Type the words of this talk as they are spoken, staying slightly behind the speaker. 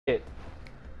it.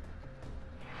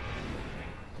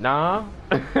 Nah.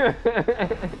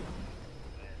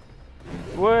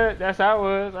 What? That's how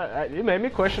it was. It made me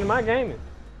question my gaming.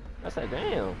 I said,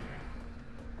 damn.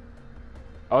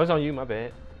 Oh, it's on you, my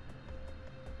bad.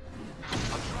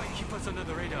 I'll try and keep us under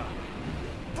the radar.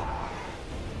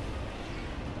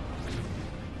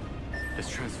 Let's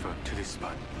transfer to this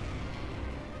spot.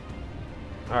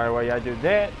 Alright, while y'all do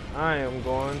that, I am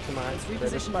going to my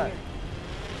favorite spot.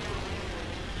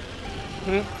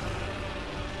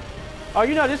 Oh,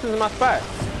 you know this is my spot.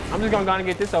 I'm just gonna go and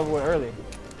get this over with early.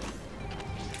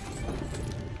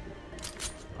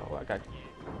 Oh, I got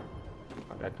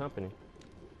company.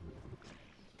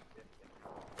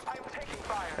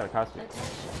 Got a costume.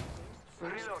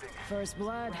 First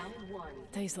blood.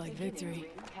 Tastes like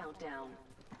victory. Countdown.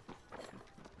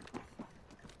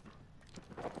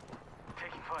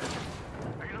 Taking fire.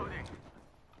 Reloading.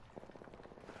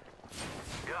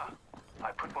 Yeah,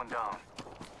 I put one down.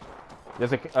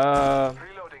 There's a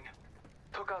Reloading.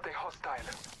 Took out a hostile.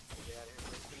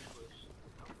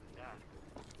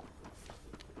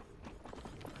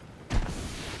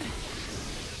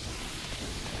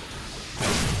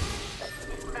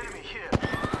 Enemy here.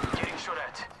 Getting shot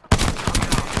at.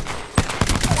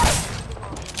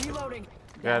 Reloading.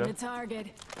 Got Down him. to target.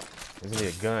 There's gonna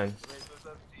be a gun.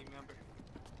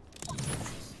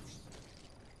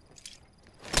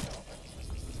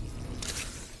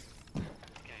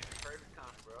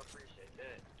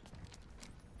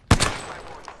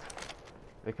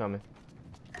 They coming.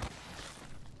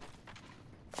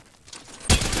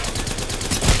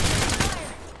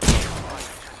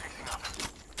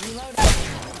 Reloading.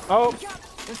 Oh,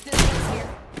 What's this one here?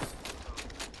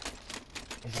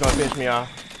 he's gonna piss me off.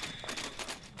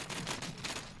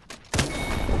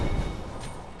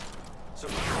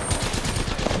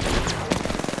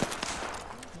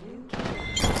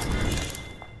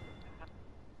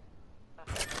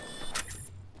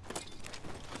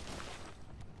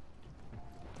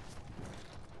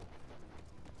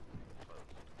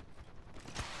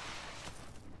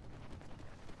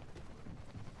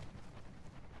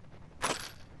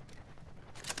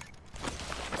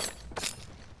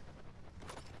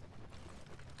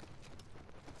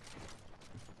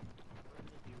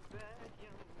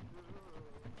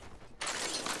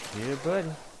 Yeah, buddy.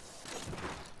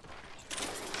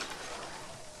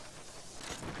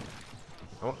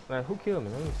 Oh, like, who killed me?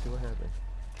 Let me see what happened.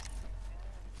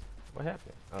 What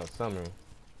happened? Oh, summer.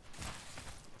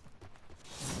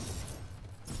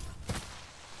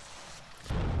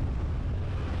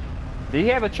 Did he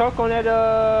have a choke on that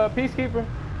peacekeeper?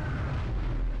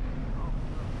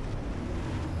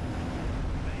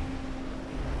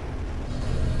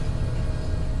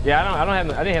 Yeah, I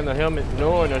didn't have no helmet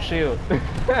nor no shield.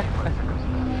 I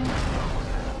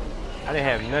didn't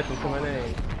have nothing to my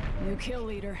name. New kill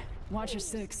leader. Watch your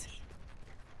six.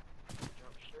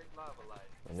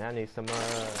 And now I need some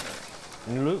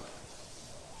new loot.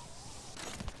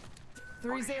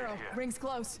 3-0. Rings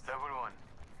close. Level 1.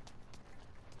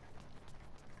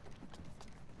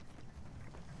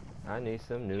 I need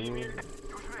some new loot.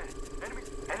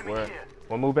 Enemy Where? here.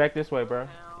 We'll move back this way, bro.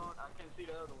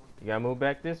 You gotta move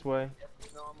back this way.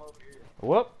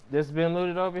 Whoop, this has been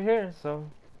looted over here, so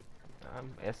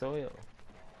I'm SOL.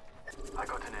 I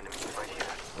got an enemy right here.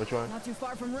 Which one? Not too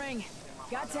far from ring.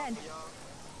 Got 10.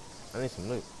 I need some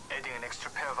loot. Adding an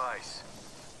extra pair of eyes.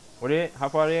 Where they at? How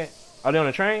far they at? Are they on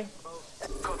the train?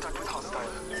 Contact with hostile.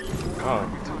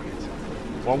 Oh,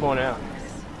 Target. well, I'm going out.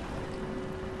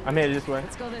 I'm headed this way.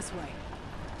 Let's go this way.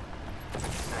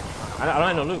 I don't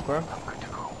have no loot, bro. I'm good to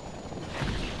go.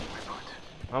 Report.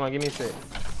 Hold on, give me a sec.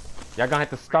 Y'all gonna have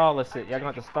to stall this shit. Y'all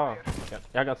gonna have to stall.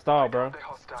 Y'all got to stall, bro. The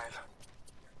hostile.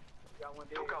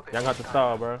 Took out the Y'all got to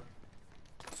stall, bro.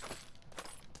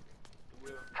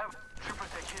 Have super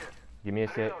tech here. Give me a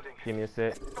sec. Give me a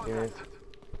sec. Give me a sec.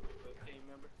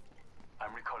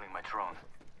 I'm recalling my drone.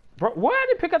 Bro, why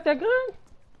did they pick up that gun?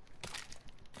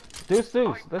 Deuce,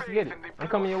 let's get it. I'm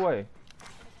coming your way.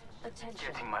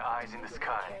 Attention. Getting my eyes in the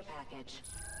sky. Care package.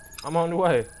 I'm on the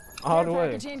way. All the Care way.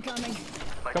 package incoming.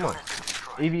 My Come on. drone has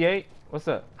been destroyed. EV8, what's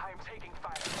up? I'm taking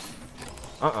fire.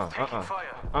 Uh-uh.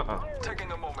 Fire.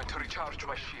 Taking a moment to recharge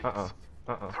my shields.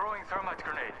 Throwing thermite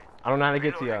grenade. I don't know how to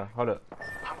get to y'all. Hold up.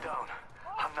 I'm down.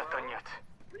 I'm not done yet.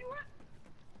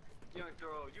 Young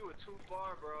Throw, you were too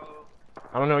far, bro.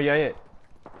 I don't know where y'all at.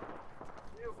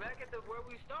 You were back at where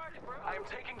we started, bro. I am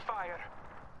taking fire.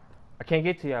 I can't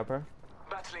get to y'all, bro.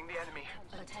 Battling the enemy.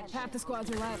 Half the squads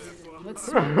are left. Let's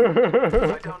I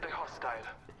downed a hostile.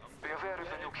 Be aware of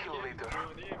the new kill leader.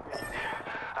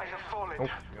 I have fallen.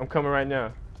 I'm coming right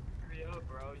now. Hurry up,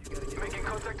 bro. You gotta get Making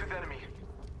contact with enemy.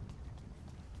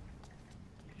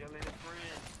 Killing his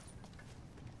friend.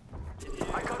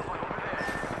 I got one over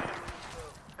there.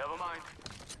 Never mind.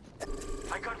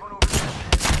 I got one over there.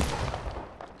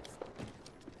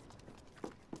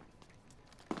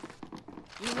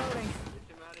 Reloading.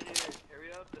 Get him out of here.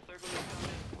 Hurry up, the circle is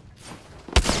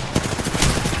coming.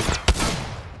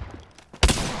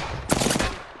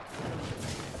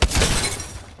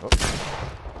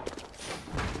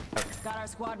 Got our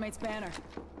squad mate's banner.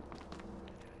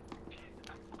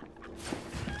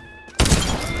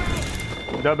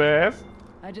 Dumbass.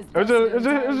 I just. It was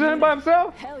just him by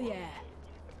himself? Hell yeah.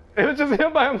 It was just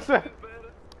him by himself.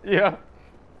 Yeah.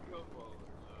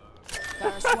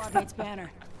 Got our squad mate's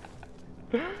banner.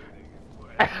 Boondocks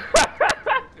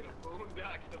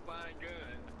to find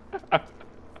gun. Just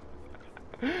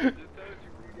told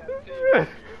you we got two.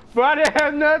 Bro, I didn't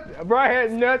have nothing. Bro, I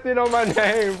had nothing on my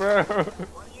name, bro.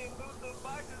 Why you ain't loot the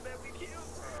boxes that we killed,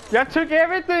 bro? Y'all took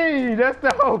everything. That's the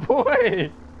whole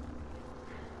point.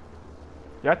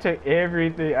 Y'all took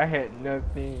everything. I had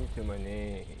nothing to my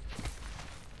name.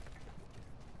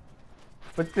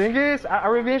 But the thing is, I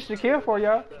revenged the kill for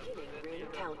y'all. Ring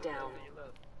countdown.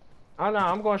 Oh no,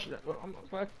 I'm going.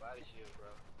 Fuck. Body shield,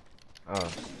 bro.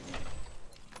 Oh.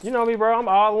 You know me, bro. I'm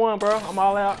all one, bro. I'm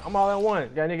all out. I'm all at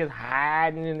one. Got niggas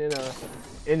hiding in the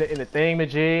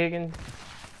thingamajig and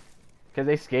cause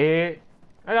they scared.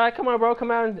 I like, come on, bro. Come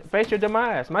out and face your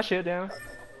demise. My shit down.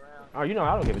 Oh, you know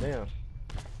I don't give a damn.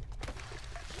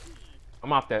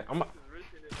 I'm off that.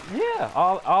 Yeah,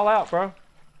 all out, bro.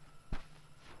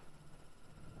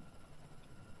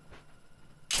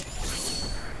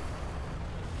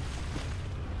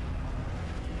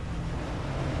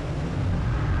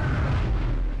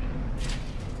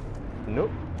 Nope.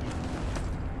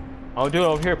 Oh, dude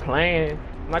over here playing.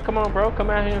 I'm like, come on, bro. Come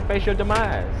out here and face your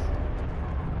demise.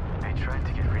 They tried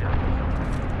to get rid of me.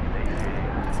 They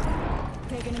failed.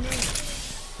 Taking a knee.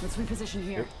 Let's reposition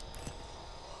here. Yep.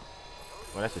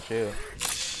 Well, that's a shield.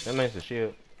 That means a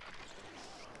shield.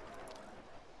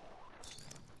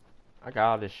 I got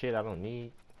all this shit I don't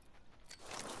need.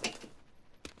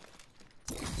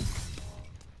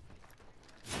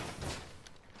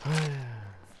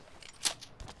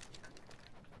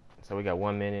 So we got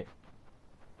 1 minute.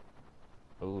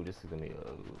 Oh, this is gonna be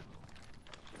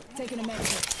Taking a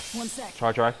medkit. 1 sec.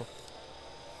 charge rifle.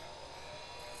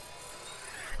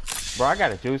 Bro, I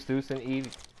got a juice in the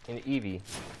EV.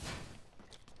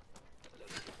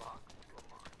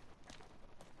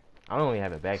 I don't even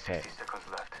have a backpack. 60 seconds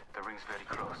left. The ring's very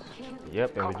close.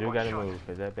 Yep, and we do gotta move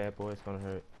because that bad boy is gonna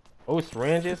hurt. Oh,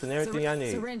 syringes and everything I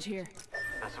need. Syringe here.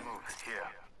 Let's move. Here.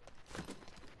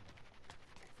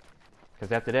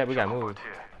 Cause after that we gotta move.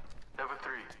 Here. Level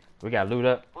 3. We gotta loot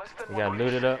up. Less than We gotta one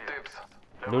loot it up. Dibs.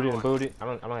 Loot it and Level boot it. I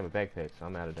don't have a backpack, so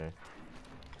I'm out of there.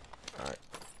 Alright.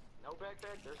 No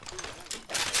backpack, there's two.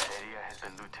 The area has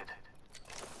been looted.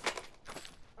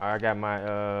 Alright, I got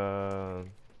my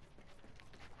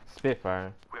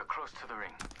Spitfire. We are close to the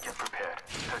ring. Get prepared.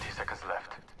 30 seconds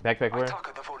left. Backpack where?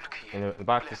 Attack the vault key. In the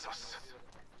boxes. Bless us.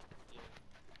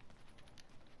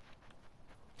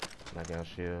 Knock down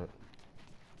shield.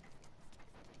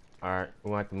 Alright,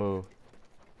 we want to move.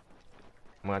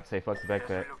 I'm gonna have to say fuck the Let's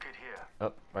backpack. relocate here.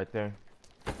 Up, right there.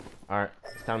 Alright,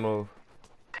 it's time to move.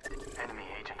 Enemy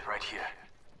agent right here.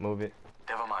 Move it.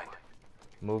 Never mind.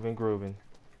 Moving, grooving.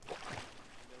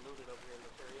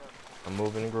 I'm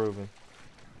moving and grooving.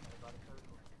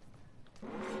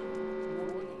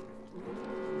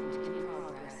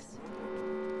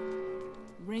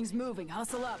 Ring's moving.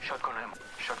 Hustle up. Shotgun ammo.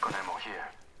 Shotgun ammo here.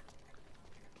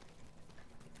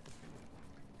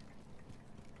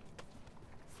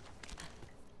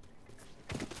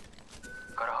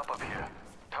 Gotta hop up here.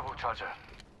 Turbo charger.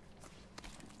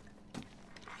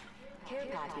 Care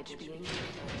package being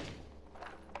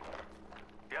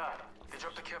Yeah, they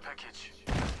dropped the care package.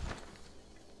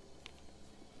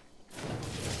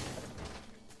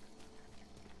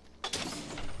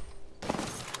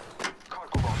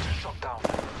 Cargo boat shut down.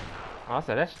 Oh, I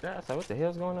said that's what the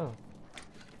hell's going on?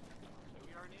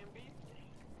 We already in B?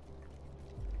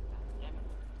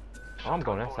 Oh, I'm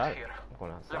going Shotgun bolt outside. here. I'm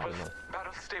going outside. Level No.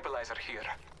 barrel stabilizer here.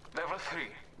 Level 3.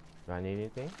 Do I need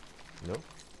anything? Nope.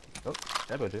 Nope.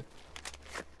 That'll do.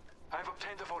 I've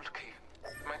obtained the vault key.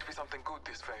 Might be something good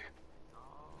this way.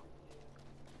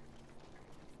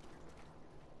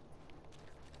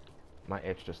 My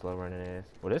extra slow running ass.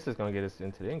 Well, this is gonna get us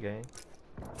into the end game.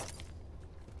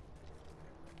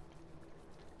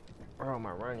 Bro,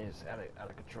 my run is out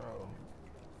of control.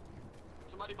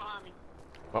 Somebody behind me.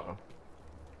 Uh-oh.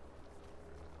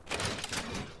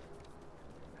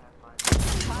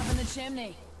 Pop in the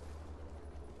chimney.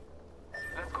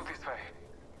 Let's go this way.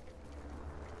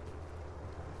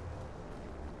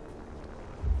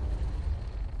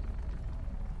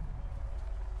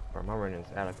 Bro, my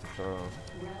running's out of control.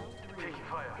 Taking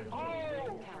fire.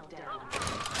 Countdown.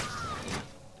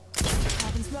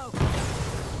 Having smoke.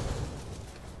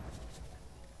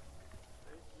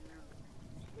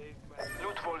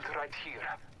 Loot vault right here.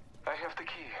 I have the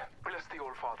key. Bless the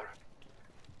All Father.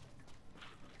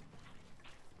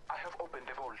 I have opened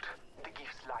the vault. The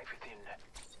gifts lie within.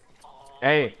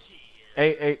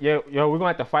 Hey, yo, we're gonna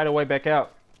have to fight our way back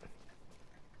out.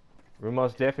 We're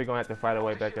most definitely gonna have to fight our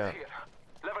way back out. Here.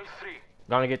 Level 3.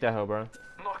 Gonna get that hoe, bro.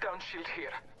 Knockdown shield here.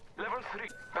 Level 3.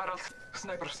 Barrels.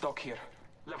 Sniper stock here.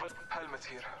 Level helmets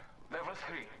here. Level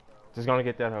 3. Just gonna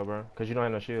get that hoe, bro. Cause you don't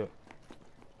have no shield.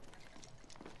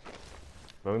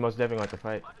 But we most definitely gonna have to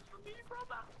fight.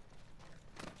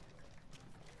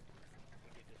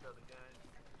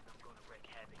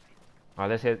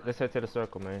 Alright, let's head to the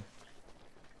circle, man.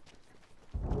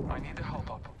 I need the help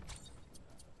up.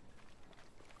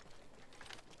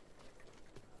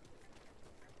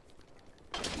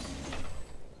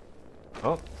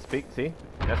 Oh, see?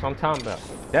 That's what I'm talking about.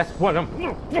 That's what I'm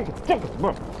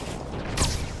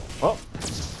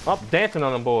up dancing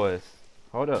on them boys.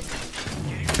 Hold up.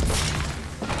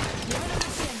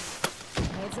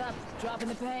 Heads up, dropping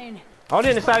the pain. Oh,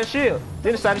 they're inside the shield.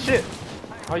 They're inside the ship.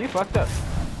 Oh, you fucked up.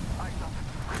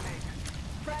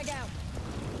 Frag out.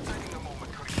 Taking a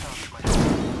moment to recharge my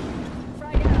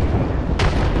Frag out.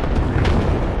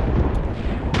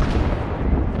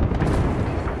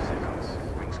 5 seconds.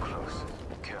 Rings close.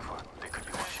 Careful. They could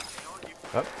be watching.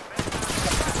 Up.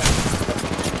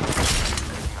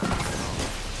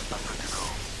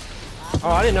 Oh,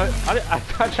 I didn't know. I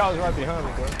thought y'all was right behind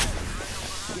me, bro.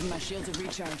 Giving my shields a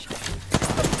recharge.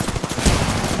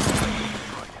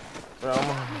 Bro,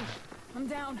 I'm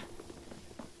down.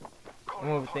 I'm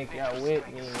gonna think y'all with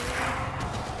me, man.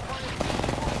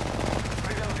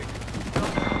 Reloading.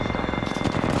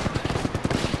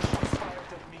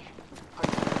 Fired at me.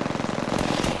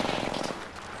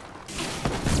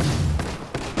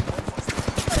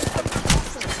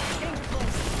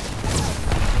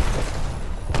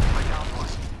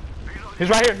 He's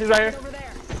right here. He's right here. Over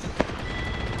there.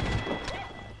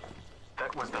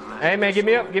 That was the last. Hey, man, give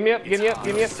me up,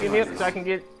 so I can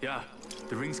get. Yeah,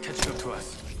 the ring's catching up to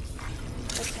us.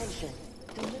 Attention.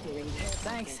 Delivering care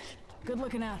Thanks. Good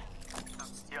looking out.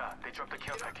 Yeah, they dropped the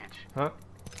care package. Huh?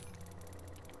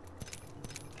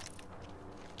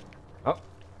 Oh,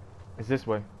 it's this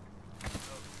way.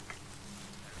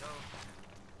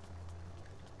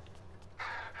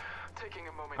 Taking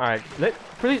a moment. All right,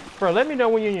 please, bro, let me know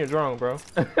when you're in your drone, bro.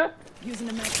 Using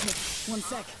a med kit. 1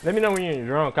 sec. Let me know when you're in your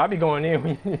drone, 'cause I'll be going in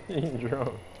when you're in your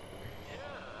drone.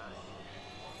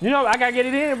 You know, I gotta get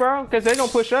it in, bro, because they're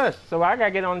gonna push us, so I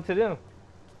gotta get on to them.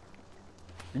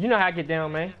 You know how I get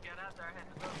down, man.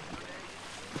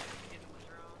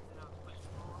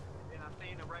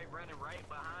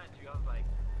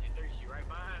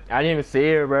 I didn't even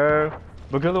see her, bro.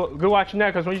 But good watching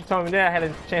that, because when you told me that, I had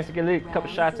a chance to get a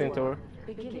couple shots into her.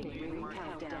 beginning ring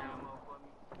countdown.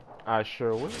 I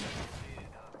sure will.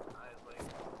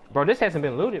 Bro, this hasn't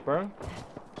been looted, bro.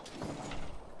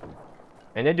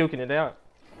 And they're duking it out.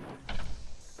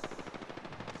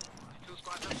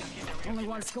 Only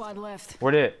one squad left.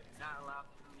 Where they at?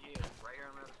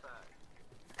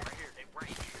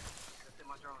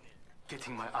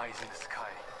 Getting my eyes in the sky.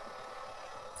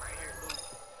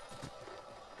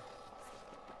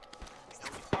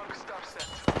 Arc star set.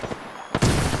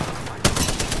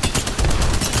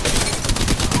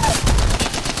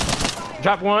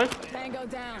 Drop one. Tango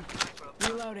down.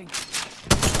 Reloading.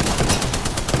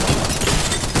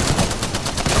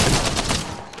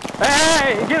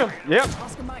 Hey, get him. Yep.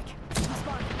 Oscar Mike. I'm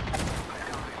spotted.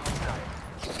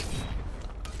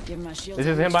 Give him my shield. This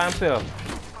is him by himself.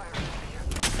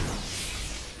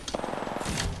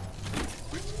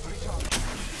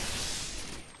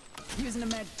 Using a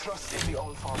med. Trust in the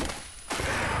All Father.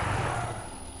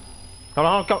 Hold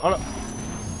on, hold on.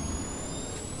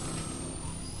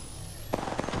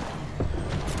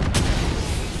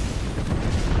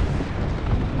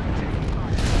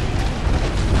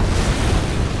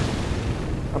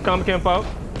 I'm coming, Kimpo.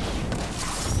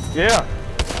 Yeah.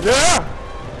 Yeah.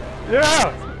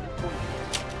 Yeah.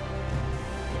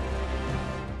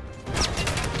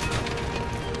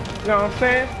 You know what I'm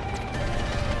saying?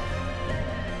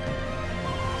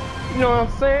 You know what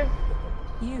I'm saying?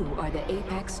 You are the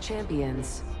Apex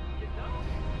champions.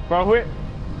 Bro,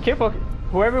 Kimpo,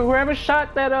 whoever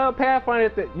shot that Pathfinder,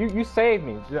 that you saved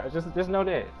me. Just know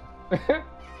that.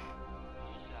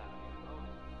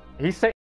 He saved.